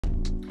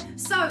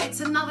So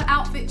it's another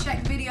outfit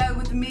check video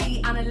with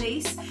me,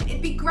 Annalise. It'd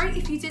be great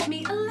if you did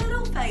me a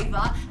little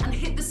favour and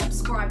hit the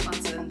subscribe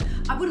button.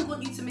 I wouldn't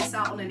want you to miss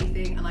out on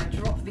anything, and I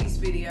drop these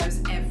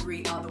videos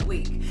every other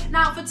week.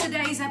 Now for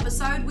today's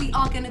episode, we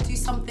are going to do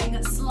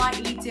something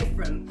slightly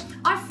different.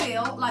 I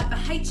feel like the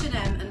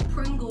H&M and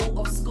Pringle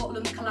of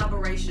Scotland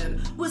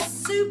collaboration was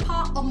super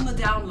on the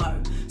down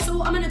low. So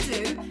what I'm going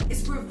to do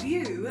is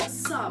review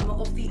some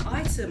of the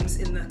items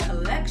in the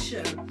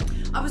collection.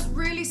 I was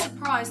really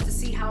surprised to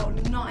see how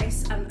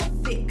nice and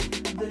thick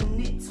the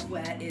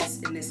knitwear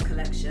is in this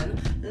collection.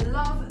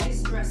 Love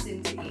this dress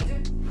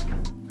indeed.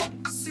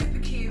 Super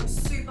cute,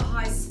 super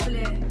high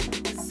split,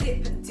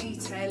 zip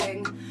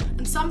detailing.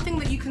 And something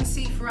that you can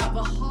see throughout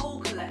the whole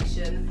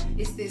collection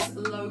is this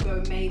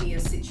logo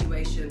mania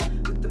situation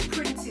with the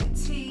printed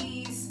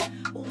tees,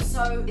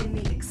 also in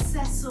the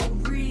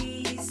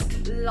accessories.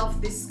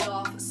 Love this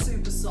scarf,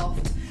 super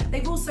soft.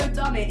 They've also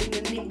done it in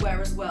the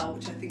knitwear as well,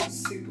 which I think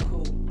is super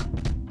cool.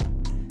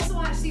 So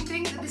I actually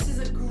think that this is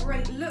a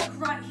great look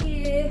right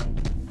here.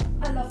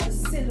 I love the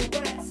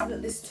silhouettes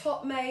that this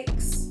top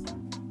makes.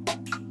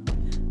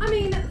 I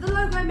mean, the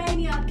logo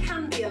mania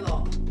can be a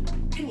lot.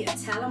 Can you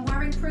tell I'm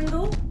wearing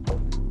Pringle?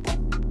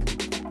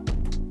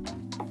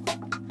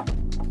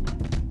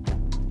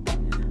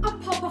 A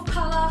pop of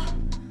colour,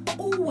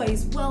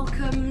 always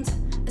welcomed,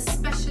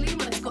 especially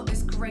when it's got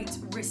this great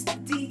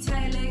wrist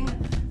detailing.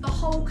 The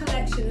whole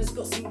collection has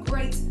got some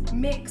great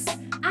mix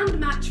and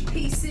match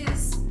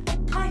pieces.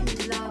 I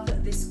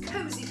love this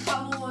cozy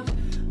cord.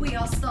 We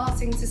are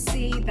starting to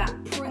see that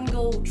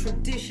Pringle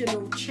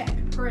traditional check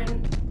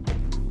print.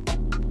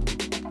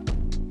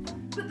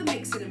 But the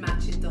mixing and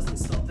matching doesn't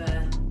stop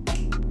there.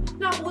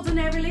 Now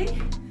ordinarily,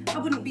 I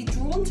wouldn't be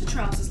drawn to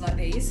trousers like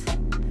these,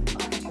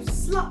 but I can do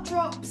slut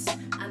drops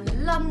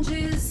and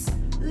lunges.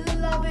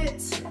 Love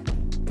it.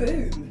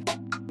 Boom.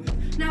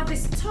 Now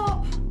this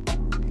top,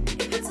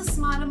 it puts a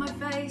smile on my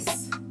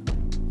face.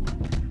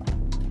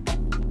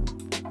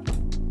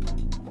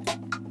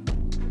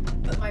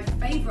 But my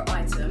favourite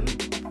item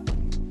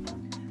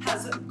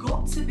has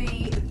got to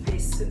be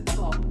this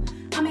top.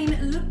 I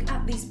mean, look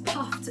at these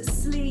puffed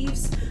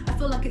sleeves. I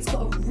feel like it's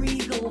got a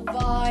regal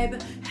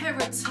vibe,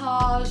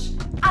 heritage,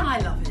 and I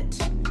love it.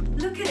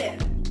 Look at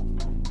it.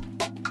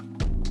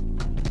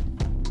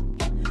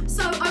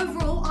 So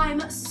overall,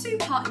 I'm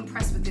super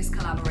impressed with this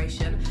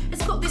collaboration.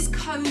 It's got this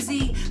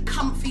cozy,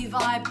 comfy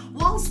vibe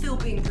while still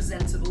being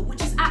presentable,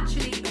 which is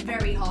actually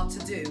very hard to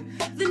do.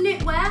 The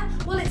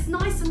knitwear, well, it's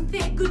nice and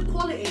thick, good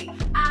quality,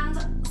 and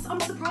I'm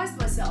surprised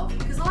myself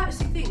because I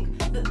actually think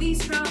that these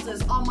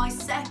trousers are my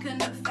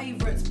second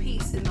favourite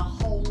piece in the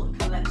whole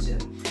collection.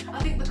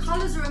 I think the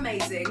colours are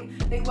amazing.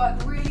 They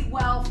work really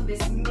well for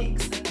this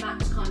mix and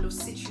match kind of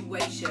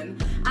situation.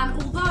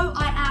 And although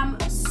I am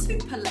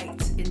super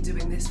late in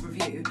doing this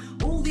review,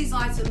 all these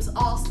items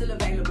are still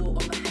available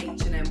on the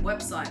H&M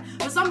website.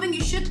 But something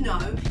you should know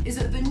is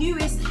that the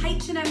newest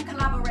H&M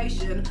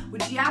collaboration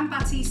with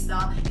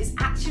Giambattista is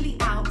actually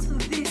out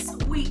this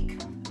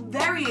week.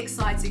 Very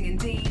exciting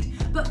indeed.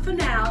 But for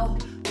now,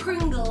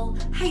 Pringle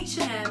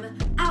H&M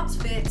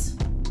outfit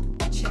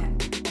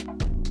check.